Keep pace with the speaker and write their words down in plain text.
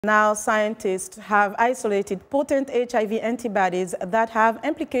Now, scientists have isolated potent HIV antibodies that have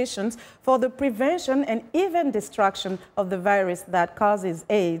implications for the prevention and even destruction of the virus that causes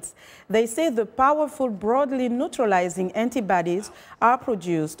AIDS. They say the powerful, broadly neutralizing antibodies are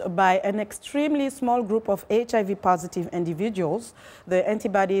produced by an extremely small group of HIV-positive individuals. The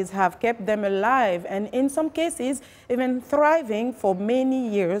antibodies have kept them alive and, in some cases, even thriving for many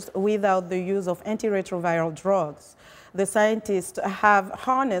years without the use of antiretroviral drugs. The scientists have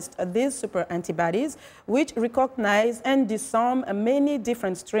harnessed these super antibodies, which recognize and disarm many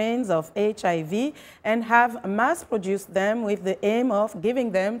different strains of HIV, and have mass-produced them with the aim of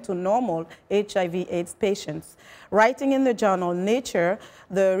giving them to normal HIV/AIDS patients. Writing in the journal Nature,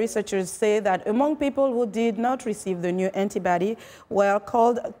 the researchers say that among people who did not receive the new antibody, well,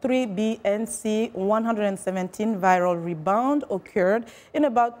 called 3BNC117 viral rebound occurred in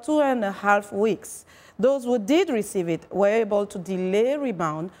about 2.5 weeks. Those who did receive it were able to delay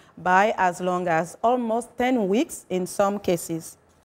rebound by as long as almost 10 weeks in some cases.